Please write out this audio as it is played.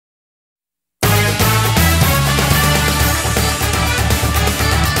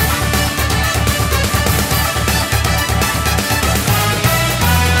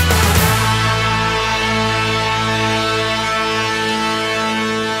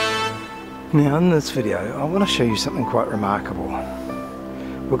Now in this video I want to show you something quite remarkable.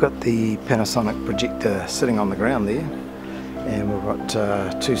 We've got the Panasonic projector sitting on the ground there, and we've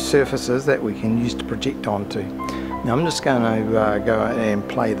got two surfaces that we can use to project onto. Now I'm just going to go and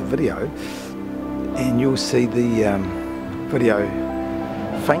play the video, and you'll see the video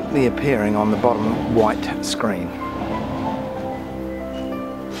faintly appearing on the bottom white screen.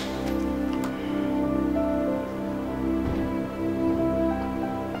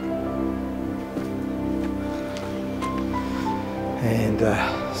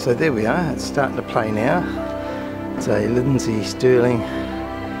 And so there we are, it's starting to play now. It's a Lindsay Sterling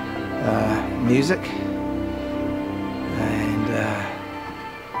music, and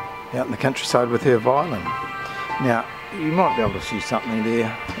out in the countryside with her violin. Now you might be able to see something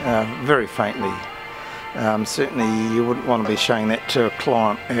there very faintly. Certainly you wouldn't want to be showing that to a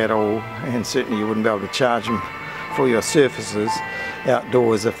client at all, and certainly you wouldn't be able to charge them for your surfaces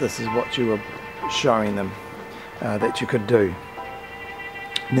outdoors if this is what you were showing them that you could do.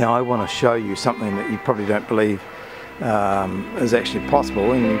 Now I want to show you something that you probably don't believe is actually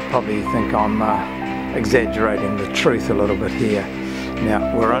possible, and you probably think I'm exaggerating the truth a little bit here.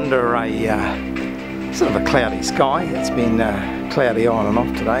 Now we're under a sort of a cloudy sky. It's been cloudy on and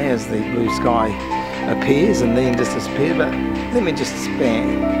off today as the blue sky appears and then just disappears, but let me just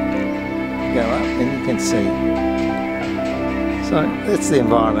go up and you can see. So that's the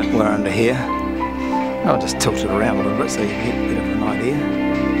environment we're under here. I'll just tilt it around a little bit so you get a bit of an idea.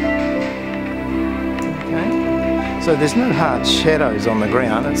 Okay. So there's no hard shadows on the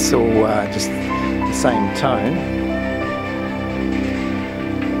ground, it's all just the same tone.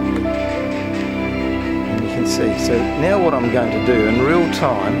 And you can see, so now what I'm going to do in real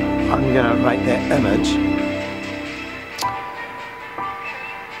time, I'm going to make that image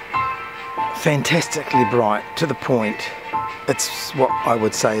fantastically bright to the point it's what I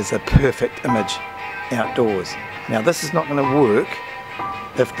would say is a perfect image outdoors. Now this is not going to work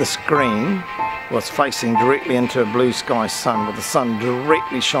if the screen was facing directly into a blue sky sun with the sun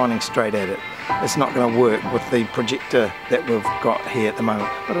directly shining straight at it. It's not going to work with the projector that we've got here at the moment.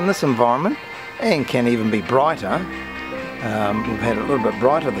 But in this environment, and can even be brighter, we've had it a little bit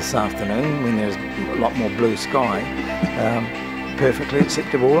brighter this afternoon when there's a lot more blue sky, perfectly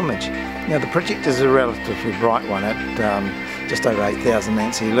acceptable image. Now the projector is a relatively bright one at just over 8,000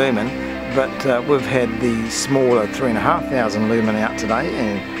 ANSI lumen, but we've had the smaller 3,500 lumen out today,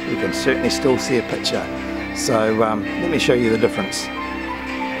 and you can certainly still see a picture. So let me show you the difference.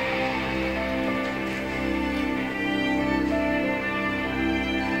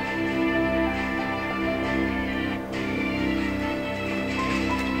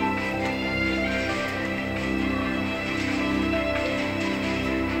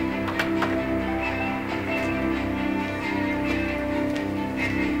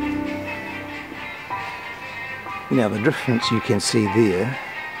 Now the difference you can see there,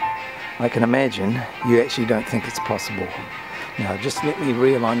 I can imagine you actually don't think it's possible. Now just let me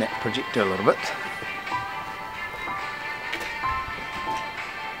realign that projector a little bit.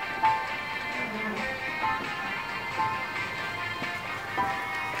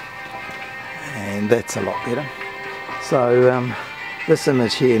 And that's a lot better. So this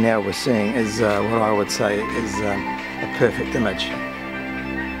image here now we're seeing is what I would say is a perfect image.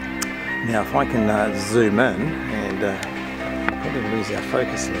 Now if I can zoom in, and probably lose our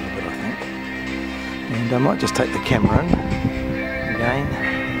focus a little bit I think, and I might just take the camera in again,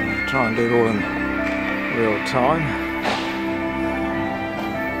 try and do it all in real time.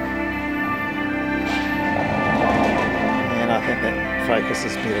 And I think that focus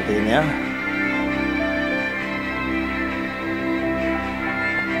is better there now.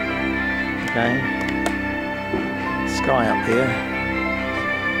 Okay, sky up there.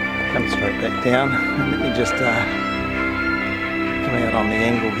 Come straight back down, and let me just come out on the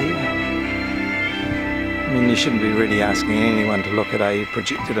angle here. I mean, you shouldn't be really asking anyone to look at a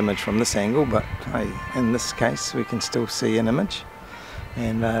projected image from this angle, but hey, in this case we can still see an image.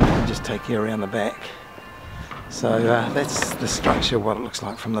 And let me just take you around the back. So that's the structure, what it looks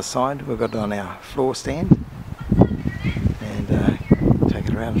like from the side. We've got it on our floor stand, and take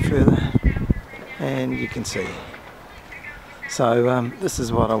it around further, and you can see. So this is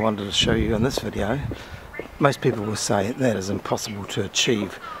what I wanted to show you in this video. Most people will say that is impossible to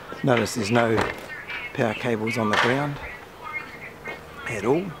achieve. Notice there's no power cables on the ground at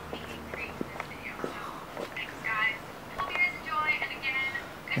all.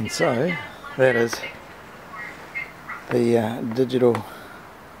 And so that is the digital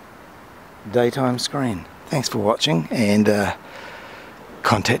daytime screen. Thanks for watching, and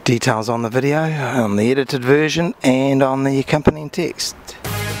contact details on the video, on the edited version and on the accompanying text.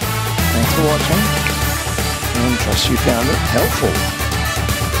 Thanks. for watching, and trust you found it helpful.